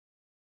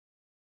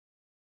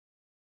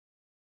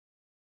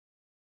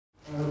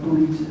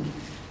believes in.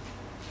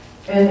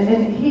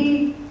 And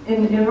he,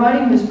 in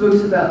writing his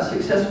books about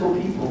successful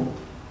people,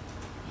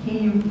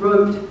 he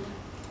wrote,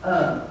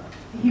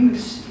 he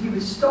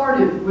was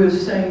started with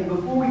saying,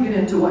 before we get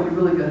into what you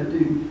really got to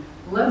do,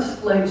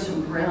 let's lay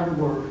some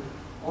groundwork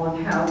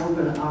on how we're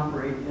going to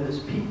operate as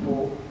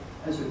people,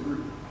 as a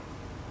group.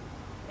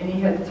 And he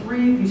had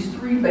these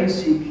three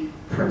basic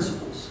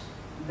principles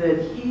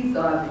that he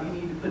thought that you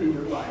need to put in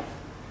your life.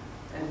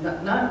 And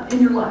not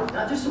in your life,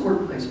 not just the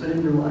workplace, but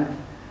in your life.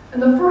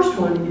 And the first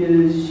one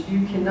is,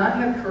 you cannot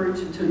have courage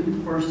until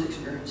you first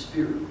experience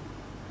fear.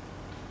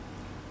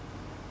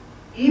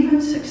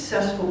 Even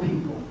successful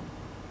people,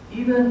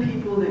 even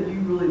people that you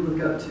really look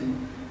up to,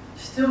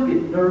 still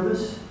get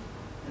nervous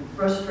and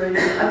frustrated.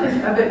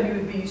 I bet you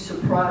would be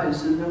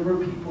surprised the number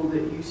of people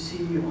that you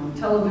see on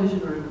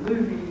television or in the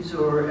movies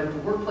or at the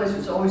workplace.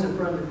 It's always in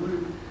front of the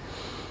group.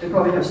 They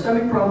probably have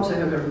stomach problems, they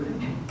have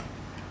everything.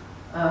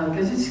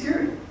 Because it's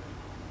scary.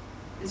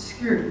 It's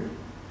scary.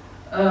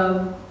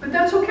 But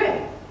that's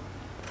okay.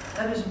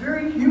 That is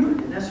very human,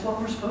 and that's what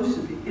we're supposed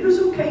to be. It is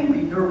okay to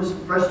be nervous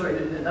and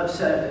frustrated and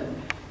upset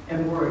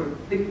and worried.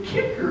 The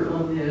kicker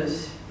on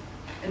this,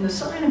 and the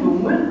sign of a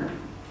winner,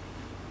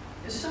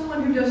 is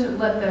someone who doesn't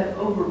let that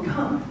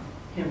overcome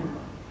him or her.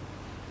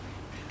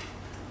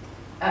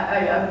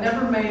 I've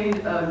never made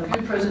a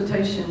good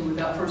presentation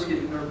without first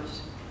getting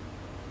nervous.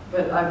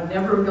 But I've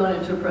never gone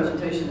into a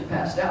presentation and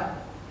passed out.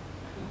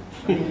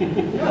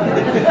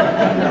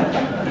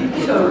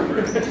 So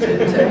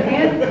to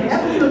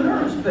handle the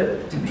nerves,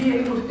 but to be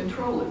able to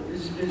control it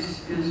is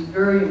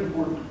very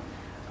important.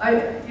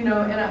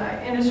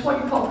 And it's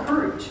what you call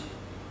courage.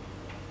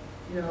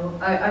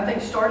 I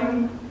think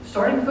starting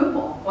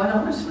football, quite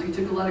honestly,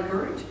 took a lot of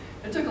courage.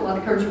 It took a lot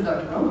of courage from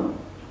Dr. Romo.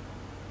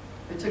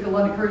 It took a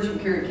lot of courage from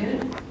Kerry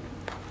Kennedy.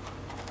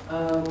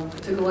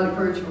 It took a lot of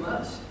courage from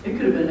us. It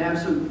could have been an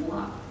absolute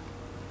flop.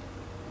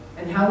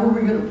 And how were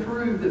we going to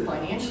prove that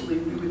financially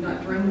we would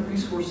not drain the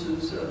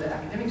resources of the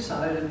academic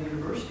side of the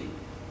university?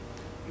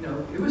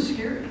 It was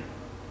scary.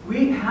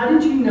 How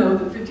did you know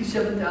that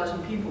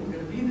 57,000 people were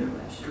going to be there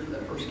last year for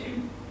that first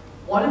game?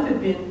 What if it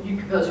had been,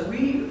 because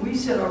we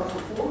set our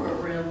performer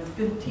around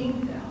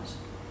 15,000.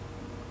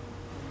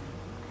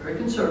 Very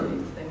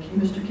conservative. Thank you,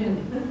 Mr.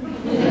 Kennedy.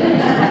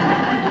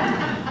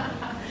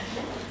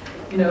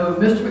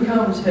 Mr.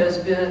 McCombs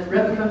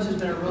Rep. McCombs has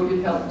been a real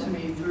good help to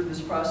me through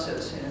this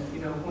process. And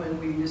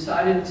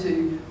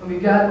when we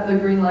got the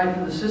green light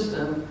from the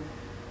system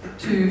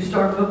to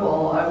start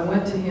football, I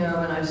went to him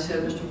and I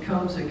said, Mr.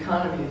 McCombs, the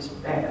economy is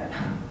bad.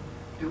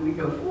 Do we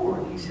go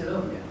forward? He said,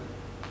 oh yeah.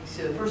 He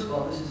said, first of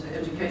all, this is an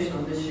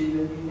educational issue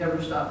and you never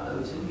stop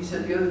those. And he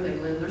said, the other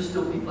thing, Lynn, there's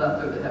still people out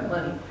there that have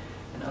money.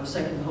 And I was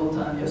thinking the whole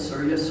time, yes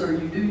sir,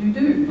 you do, you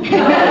do.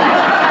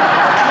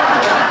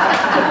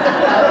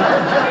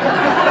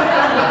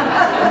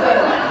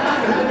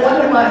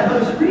 One of my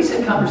most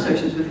recent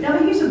conversations with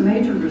him, he's a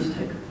major risk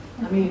taker.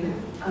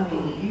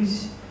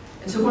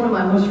 And so one of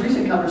my most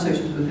recent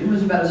conversations with him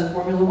was about his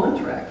Formula One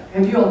track.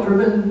 Have you all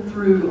driven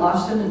through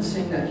Austin and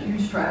seen that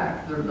huge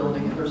track they're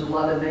building? And there's a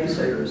lot of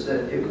naysayers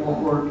that it won't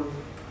work.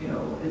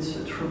 It's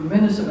a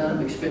tremendous amount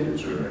of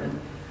expenditure. And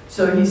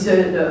so he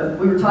said,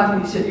 we were talking,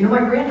 he said, my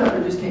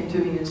granddaughter just came to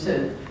me and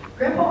said,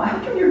 Grandpa, how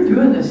come you're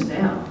doing this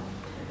now,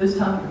 at this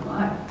time of your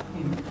life?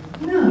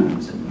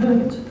 Millions and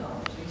millions of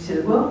dollars. And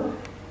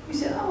he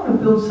said, I want to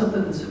build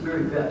something that's the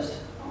very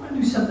best. I want to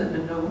do something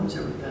that no one's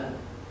ever done.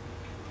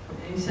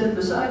 And he said,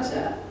 besides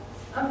that,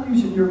 I'm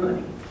using your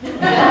money. You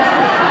got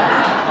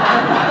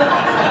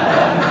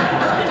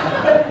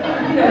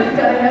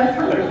to have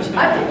courage.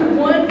 I think the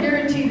one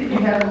guarantee that you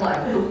have in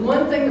life, the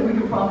one thing that we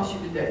can promise you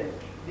today,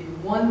 the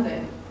one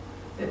thing,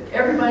 that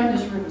everybody in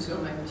this room is going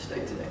to make a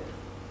mistake today.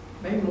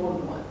 Maybe more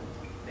than one,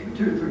 maybe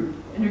 2 or 3,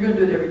 and you're going to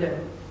do it every day.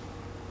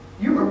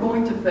 You are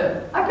going to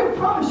fail. I can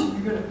promise you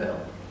you're going to fail.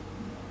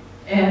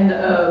 And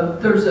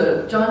there's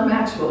John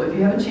Maxwell, if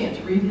you have a chance,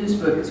 read his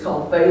book. It's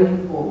called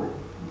Failing Forward.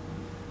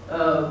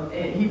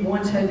 And he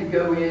once had to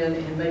go in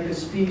and make a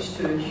speech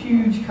to a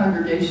huge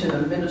congregation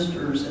of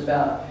ministers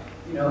about,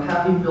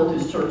 how he built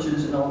his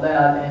churches and all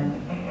that.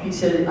 And he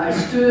said, I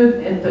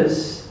stood at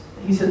this,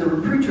 he said, there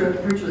were preacher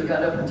after preacher that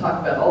got up and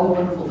talked about all the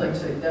wonderful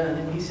things they'd done.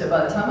 And he said,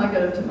 by the time I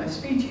got up to my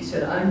speech, he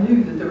said, I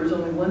knew that there was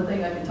only one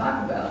thing I could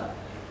talk about.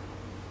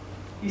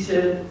 He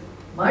said,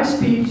 my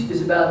speech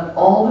is about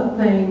all the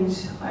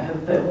things I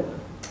have failed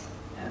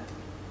at.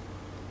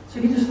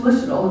 So he just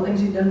listed all the things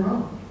he'd done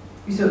wrong.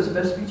 He said, it was the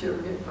best speech you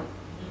ever gave.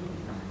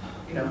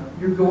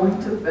 You're going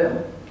to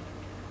fail.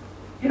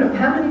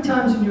 How many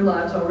times in your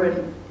lives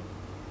already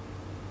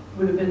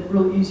would have been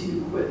real easy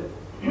to quit?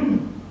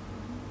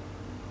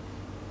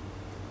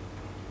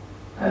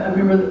 I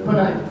remember that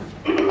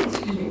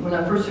when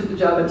I first took the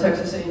job at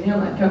Texas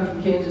A&M, I'd come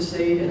from Kansas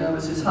State and I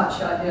was this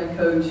hotshot young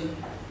coach.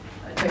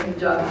 I'd taken the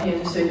job at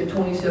Kansas State at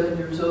 27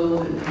 years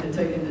old and had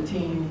taken the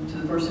team to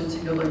the first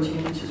NCAA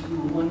championships. We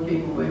were one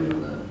game away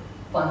from the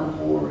Final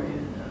Four,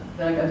 and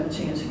then I got the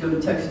chance to go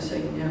to Texas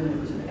A&M, and it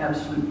was an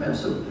absolute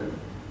mess over there.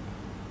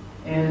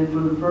 And for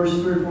the first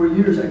 3 or 4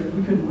 years,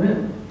 we couldn't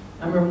win.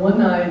 I remember one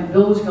night,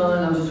 Bill was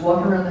gone, I was just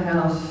walking around the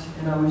house,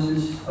 and I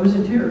was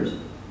in tears.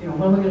 You know,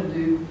 what am I going to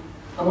do?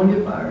 I'm going to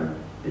get fired.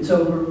 It's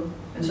over.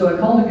 And so I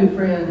called a good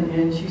friend,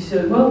 and she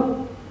said,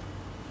 well,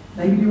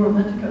 maybe you weren't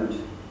meant to coach.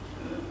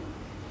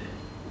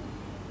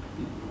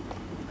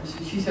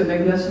 She said,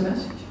 maybe that's the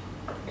message.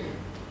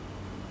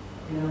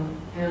 You know,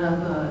 and I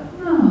thought,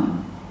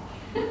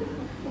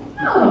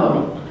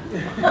 no,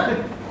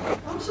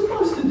 I'm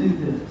supposed to do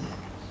this.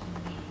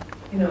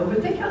 You know,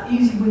 but think how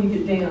easy when you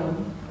get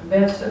down, and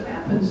bad stuff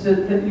happens,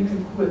 that you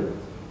can quit.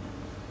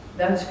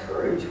 That's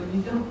courage when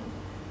you don't.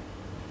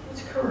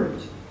 It's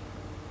courage.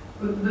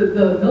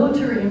 The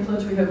military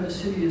influence we have in the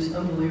city is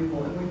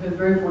unbelievable, and we've been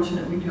very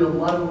fortunate. We do a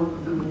lot of work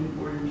with the wounded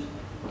warriors.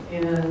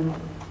 And,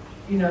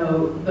 you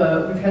know,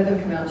 we've had them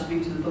come out and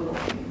speak to the football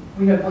team.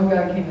 We had one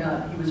guy came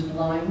out, he was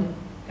blind,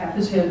 half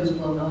his head was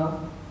blown off,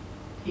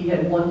 he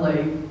had one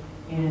leg,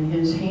 and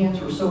his hands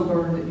were so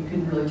burned that you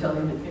couldn't really tell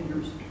he had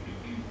fingers.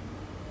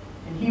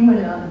 And he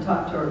went out and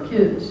talked to our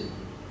kids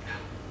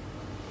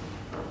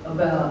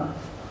about,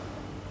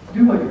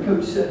 do what your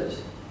coach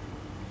says.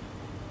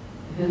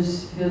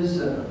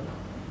 The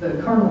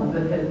colonel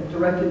that had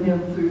directed him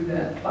through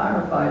that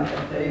firefight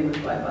that day was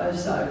right by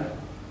his side.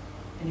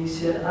 And he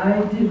said,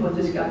 I did what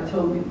this guy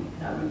told me,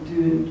 and I would do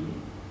it again.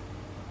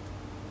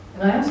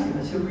 And I asked him,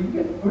 I said,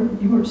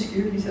 you weren't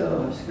scared? He said,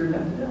 oh, I was scared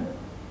half to death.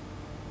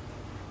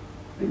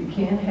 But you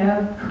can't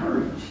have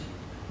courage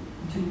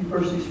until you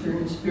first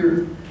experience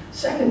spirit.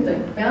 Second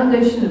thing,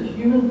 foundation of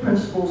human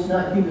principles,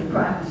 not human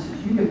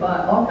practices. You can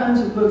buy all kinds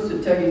of books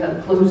that tell you how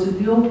to close the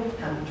deal,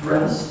 how to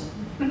dress,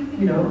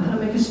 you know, how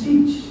to make a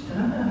speech.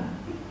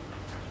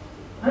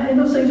 And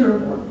those things are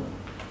important.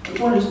 But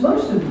what is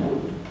most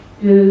important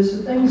is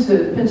the things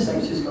that Penn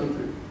State's just go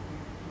through.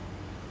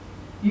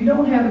 You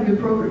don't have a good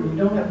program, you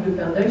don't have a good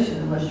foundation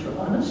unless you're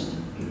honest,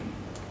 you're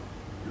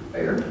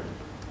fair,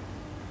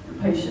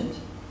 you're patient,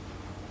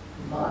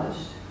 you're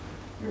modest,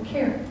 you're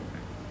caring.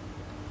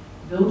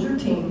 Build your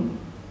team,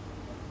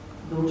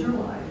 build your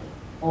life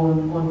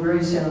on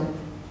very sound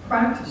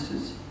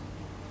practices,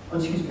 on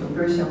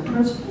very sound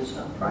principles,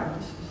 not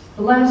practices.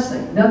 The last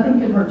thing, nothing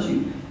can hurt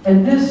you.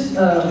 And this,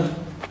 I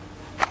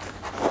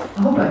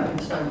hope I can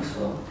explain this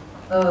well.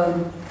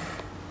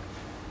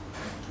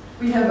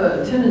 We have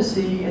a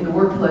tendency in the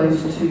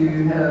workplace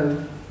to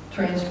have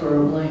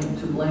transfer of blame,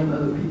 to blame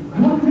other people.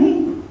 What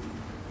me?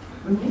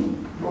 What me?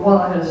 For a while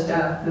I had a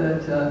staff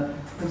that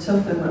when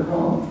something went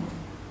wrong,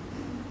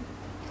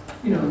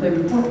 you know, they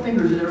would point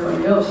fingers at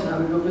everybody else, and I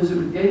would go visit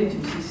with Gage,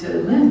 and she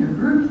said, Lynn, your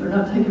group, they're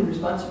not taking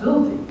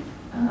responsibility.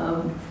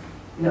 You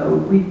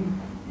know,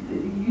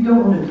 you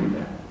don't want to do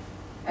that.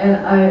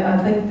 And I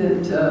think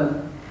that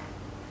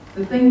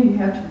the thing you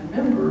have to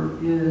remember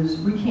is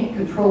we can't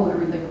control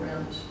everything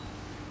around us.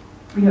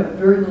 We have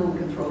very little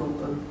control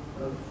of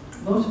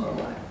most of our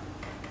life.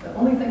 The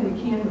only thing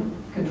we can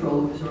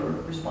control is our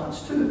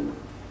response to it.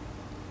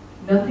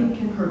 Nothing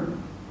can hurt you.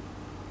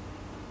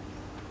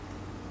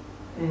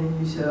 And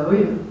you say, oh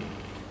yeah,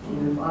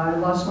 if I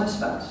lost my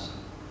spouse,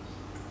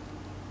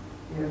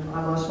 if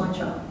I lost my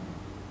child,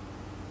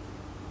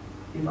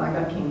 if I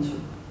got cancer,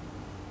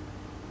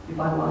 if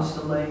I lost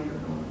a leg or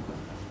no,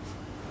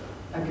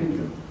 I could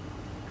go.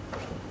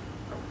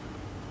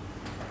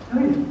 Oh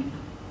yeah.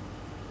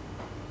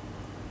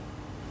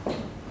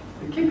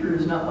 The kicker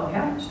is not what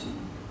happens to you,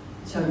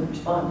 it's how you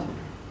respond to it.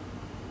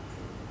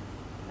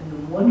 And the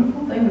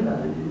wonderful thing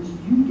about it is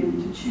you get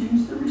to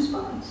choose the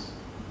response.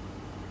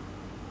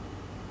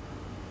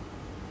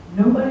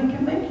 Nobody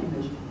can make you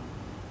miserable.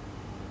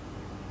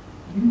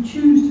 You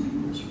choose to be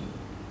miserable.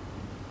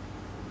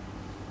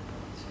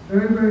 It's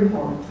very, very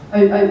hard.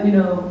 You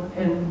know,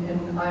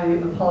 and I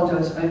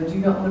apologize. I do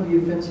not want to be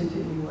offensive to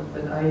anyone,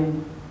 but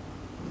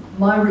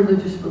my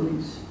religious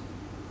beliefs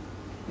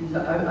is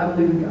I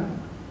believe in God.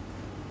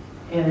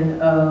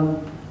 And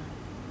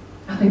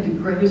I think the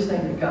greatest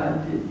thing that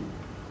God did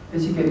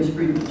is He gave us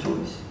freedom of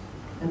choice.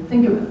 And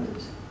think about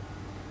this.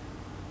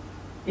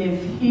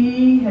 If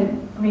He had,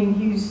 I mean,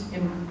 He's,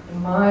 in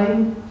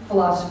my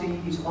philosophy,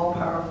 He's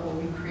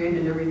all-powerful. He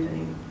created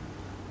everything.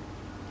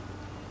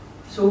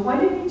 So why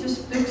didn't He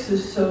just fix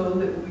us so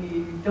that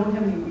we don't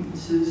have any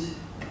weaknesses,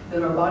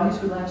 that our bodies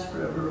would last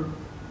forever,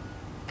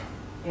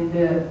 and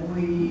that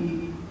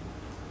we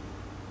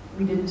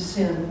didn't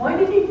sin? Why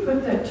did He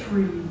put that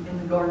tree in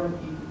the Garden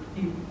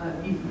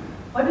of Eden?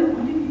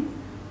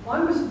 Why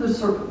was the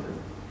serpent there?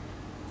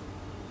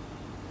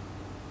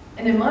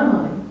 And in my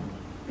mind,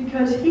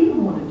 because He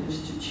wanted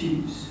us to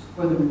choose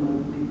whether we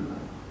want to believe or not.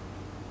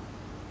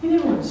 He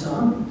didn't want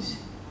zombies.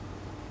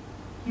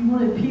 He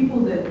wanted people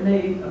that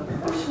made a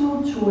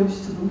personal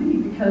choice to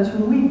believe, because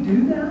when we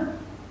do that,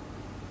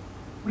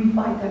 we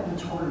fight that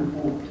much harder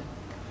for it.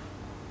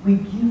 We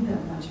give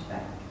that much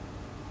back.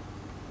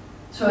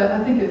 So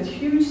I think a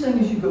huge thing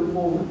as you go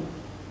forward,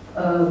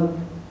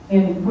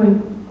 and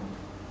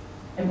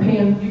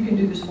Pam, you can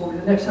do this for me.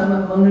 The next time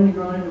I'm moaning and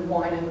groaning and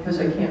whining because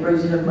I can't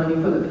raise enough money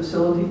for the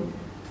facility,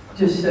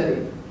 just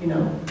say, you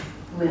know,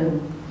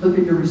 Lynn, look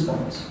at your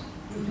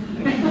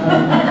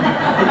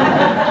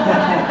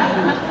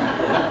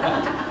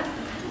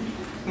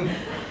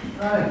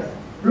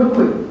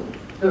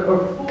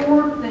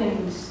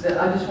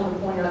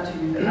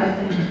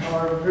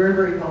are very,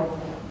 very helpful.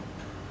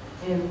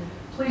 And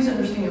please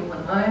understand, when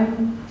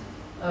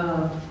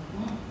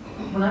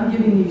I'm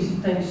giving these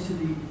things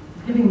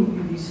giving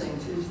you these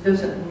things, it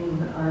doesn't mean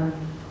that I'm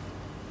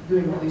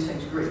doing all these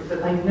things great,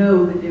 but I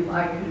know that if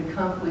I could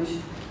accomplish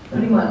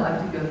putting my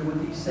life together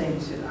with these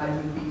things, that I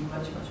would be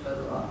much, much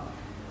better off.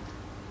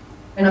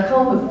 And I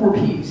call them the 4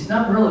 Ps.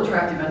 Not real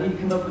attractive. I need to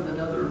come up with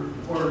another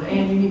word,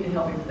 and you need to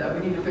help me with that. We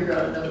need to figure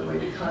out another way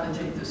to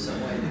connotate this some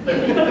way. But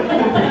 4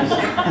 Ps.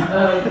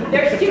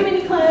 There's too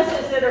many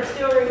classes that are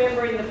still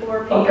remembering the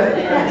 4 Ps.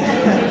 Okay.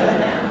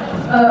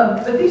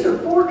 But these are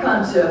 4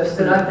 concepts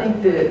that I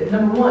think that,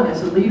 number 1,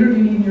 as a leader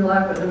you need in your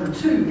life, but number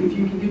 2, if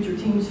you can get your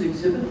teams to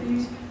exhibit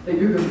these, that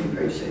you're going to be in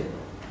great shape.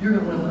 You're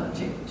going to win a lot of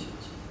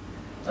championships.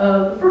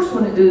 The first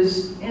one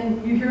is,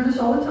 and you hear this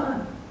all the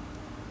time,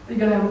 you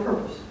got to have a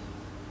purpose.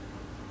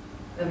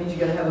 That means you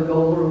got to have a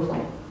goal or a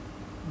plan.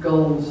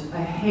 Goals.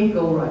 I hate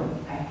goal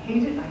writing. I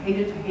hate it, I hate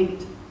it, I hate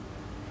it.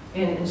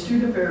 And in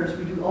student affairs,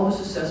 we do all this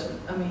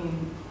assessment. I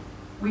mean,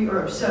 we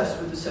are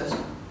obsessed with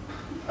assessment.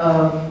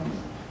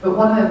 But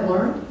what I have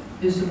learned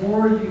is the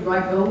more you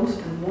write goals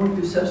and the more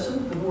you assess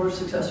them, the more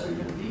successful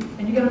you're going to be.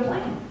 And you got a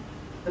plan.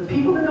 The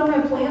people that don't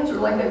have plans are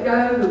like that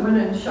guy that went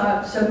and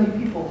shot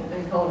 70 people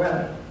in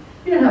Colorado.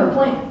 He didn't have a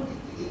plan.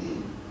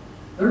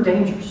 They're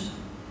dangerous.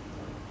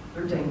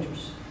 They're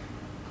dangerous.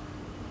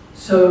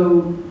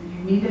 So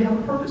you need to have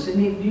a purpose. You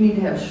need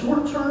to have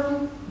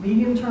short-term,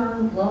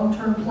 medium-term,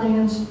 long-term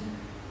plans.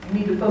 You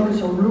need to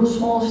focus on real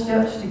small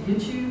steps to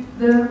get you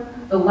there.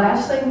 The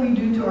last thing we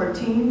do to our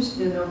teams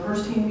in our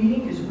first team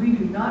meeting is we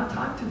do not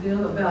talk to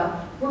them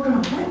about, we're going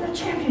to win the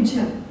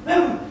championship.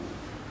 Boom.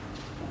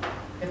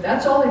 If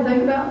that's all they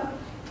think about,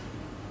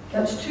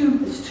 it's too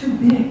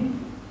big.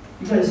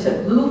 You got to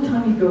set little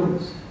tiny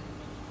goals.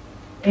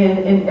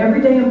 And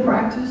every day in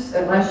practice,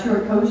 last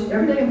year I coached,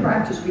 every day in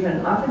practice we had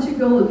an offensive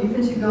goal, a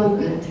defensive goal,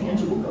 and an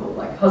intangible goal,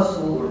 like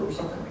hustle or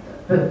something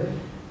like that.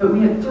 But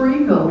we had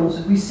 3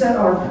 goals. We set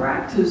our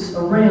practice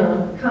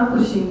around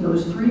accomplishing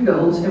those 3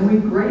 goals, and we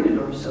graded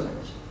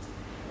ourselves.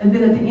 And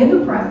then at the end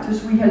of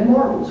practice, we had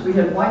marbles. We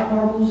had white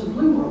marbles and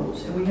blue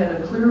marbles, and we had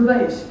a clear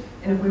base.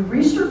 And if we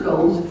reached our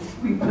goals,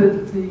 we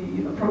put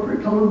the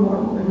appropriate colored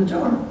marble in the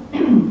jar.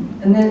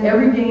 And then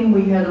every game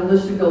we had a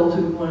list of goals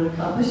that we wanted to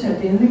accomplish. And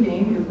at the end of the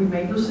game, if we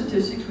made those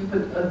statistics, we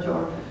put a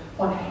jar.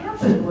 What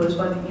happened was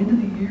by the end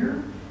of the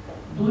year,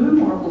 blue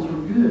marbles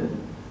were good.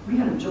 We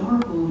had a jar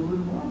full of blue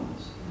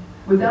marbles.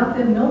 Without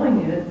them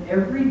knowing it,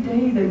 every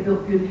day they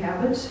built good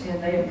habits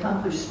and they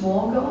accomplished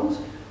small goals.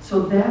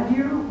 So that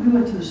year, we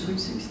went to the Sweet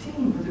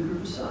 16 with a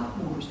group of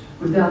sophomores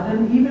without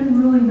them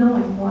even really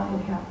knowing what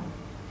had happened.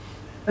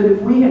 But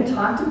if we had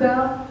talked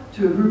about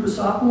to a group of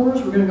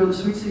sophomores, we're going to go to the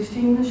Sweet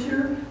 16 this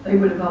year, they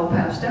would have all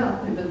passed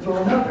out. They've been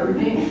throwing up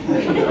every game.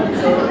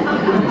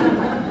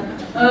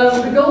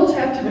 The goals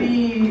have to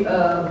be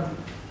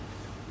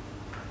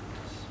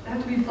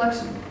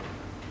flexible,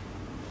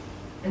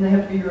 and they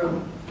have to be your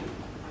own.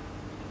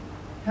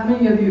 How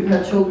many of you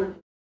have children?